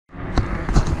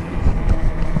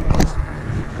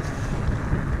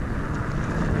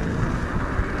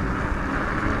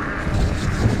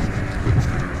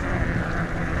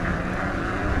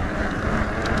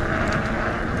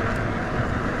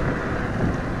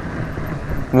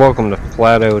Welcome to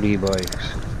Flat Out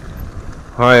E-Bikes.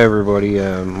 Hi everybody,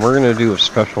 we're going to do a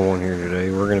special one here today.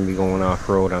 We're going to be going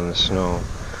off-road on the snow.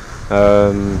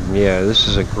 Yeah, this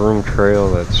is a groomed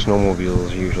trail that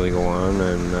snowmobiles usually go on,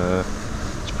 and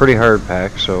it's pretty hard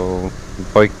packed, so the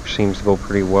bike seems to go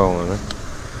pretty well on it.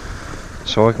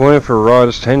 So I went in for a ride.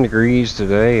 It's 10 degrees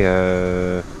today,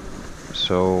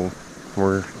 so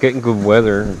we're getting good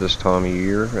weather this time of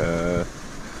year.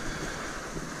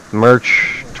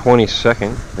 March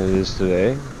 22nd it is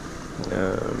today,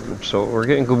 so we're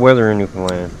getting good weather in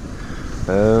Newfoundland.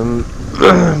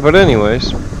 But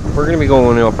anyways, we're gonna be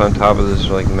going up on top of this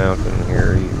like mountain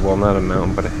here. Well, not a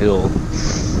mountain, but a hill.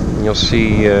 And you'll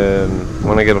see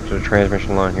when I get up to the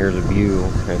transmission line. Here's a view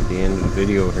at the end of the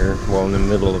video here. Well, in the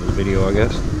middle of the video, I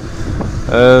guess.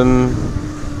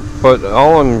 But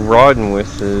all I'm riding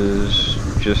with is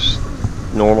just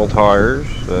normal tires,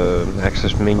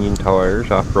 Access Minion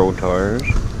tires, off-road tires.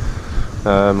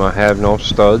 I have no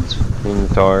studs in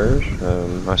the tires.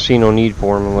 I see no need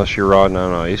for them unless you're riding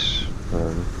on ice.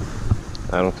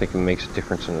 I don't think it makes a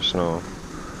difference in the snow,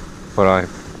 but I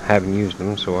haven't used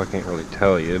them, so I can't really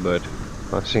tell you. But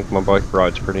I think my bike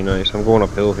ride's pretty nice. I'm going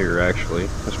uphill here actually.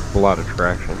 There's a lot of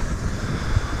traction.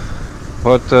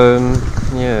 But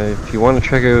yeah, if you want to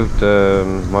check out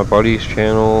my buddy's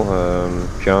channel,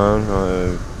 John,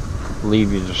 I'll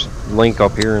leave you just link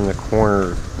up here in the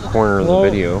corner of the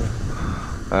video.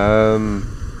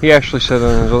 He actually said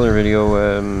on his other video,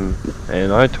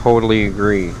 and I totally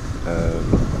agree.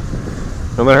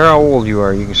 No matter how old you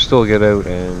are, you can still get out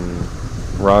and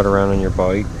ride around on your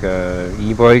bike.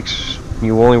 E-bikes,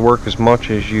 you only work as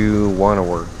much as you want to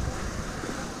work.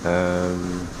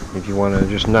 If you want to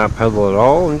just not pedal at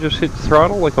all and just hit the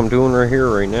throttle like I'm doing right here,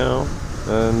 right now,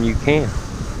 you can.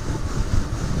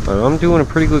 I'm doing a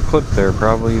pretty good clip there,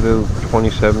 probably about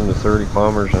 27 to 30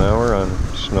 kilometers an hour on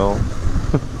snow.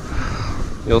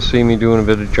 You'll see me doing a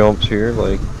bit of jumps here,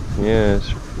 like, yeah,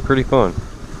 it's pretty fun.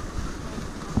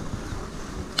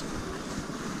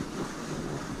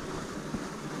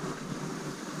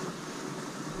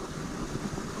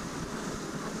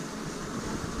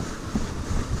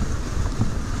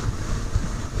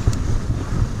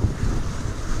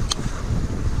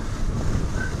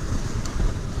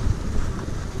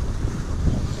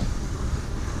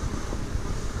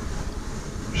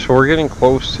 So we're getting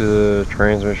close to the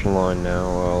transmission line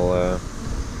now.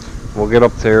 We'll get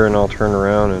up there and I'll turn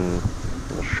around and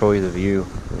we'll show you the view.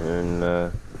 And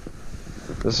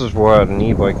this is what an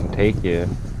e-bike can take you.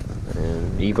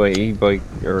 And e-bike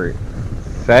or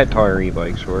fat tire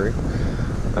e-bike, sorry.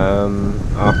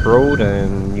 Off-road,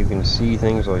 and you can see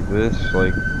things like this,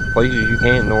 like places you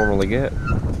can't normally get.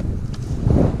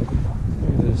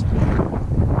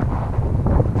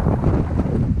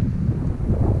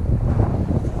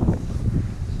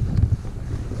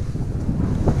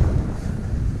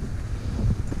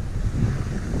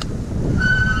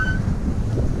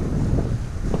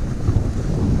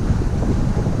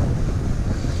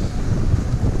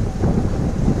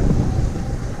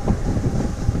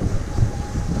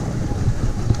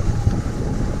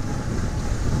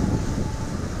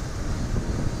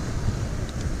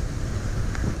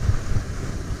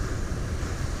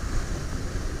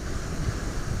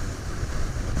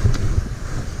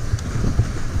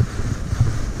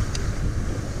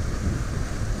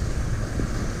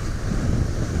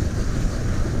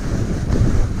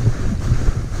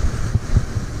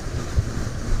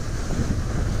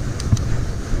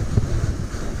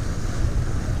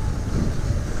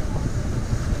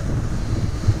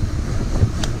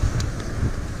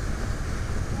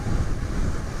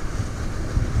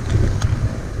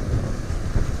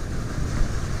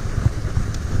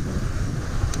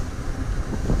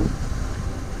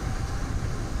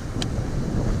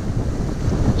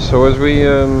 So as we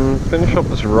finish up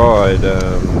this ride,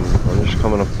 I'm just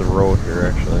coming up the road here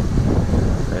actually,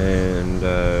 and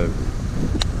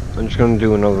I'm just going to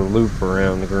do another loop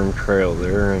around the groomed trail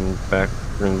there and back,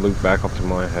 we're going to loop back up to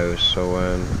my house.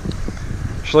 So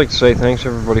just like to say thanks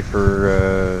everybody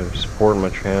for supporting my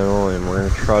channel, and we're going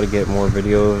to try to get more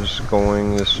videos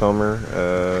going this summer,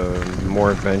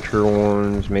 more adventure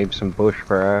ones, maybe some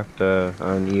bushcraft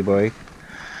on e-bike.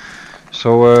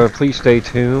 So please stay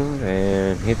tuned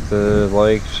and hit the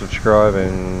like, subscribe,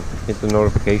 and hit the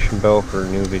notification bell for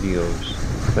new videos.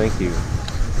 Thank you.